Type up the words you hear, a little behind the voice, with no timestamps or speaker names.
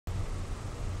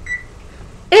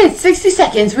It's 60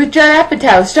 Seconds with Judd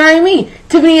Apatow, starring me,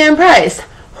 Tiffany and Price.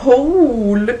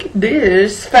 Oh, look at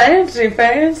this. Fancy,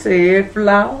 fancy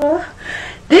flower.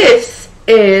 This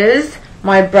is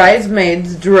my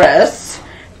bridesmaid's dress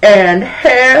and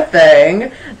hair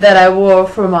thing that I wore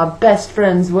for my best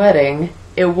friend's wedding.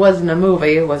 It wasn't a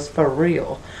movie, it was for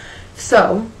real.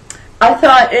 So, I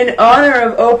thought in honor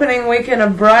of opening weekend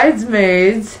of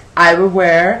Bridesmaids, I would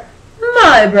wear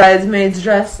my bridesmaid's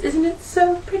dress. Isn't it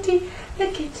so pretty?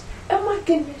 Look it. Oh my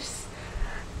goodness.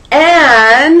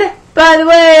 And, by the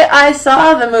way, I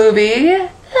saw the movie.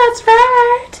 That's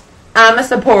right. I'm a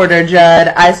supporter, Judd.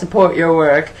 I support your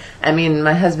work. I mean,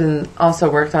 my husband also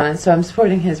worked on it, so I'm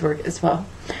supporting his work as well.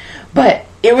 But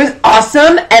it was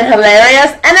awesome and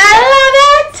hilarious, and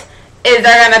I love it. Is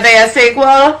there going to be a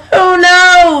sequel? Who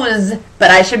knows? But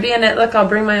I should be in it. Look, I'll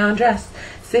bring my own dress.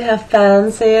 See how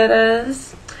fancy it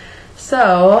is?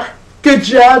 So, good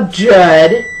job,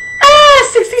 Judd.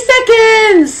 60 seconds.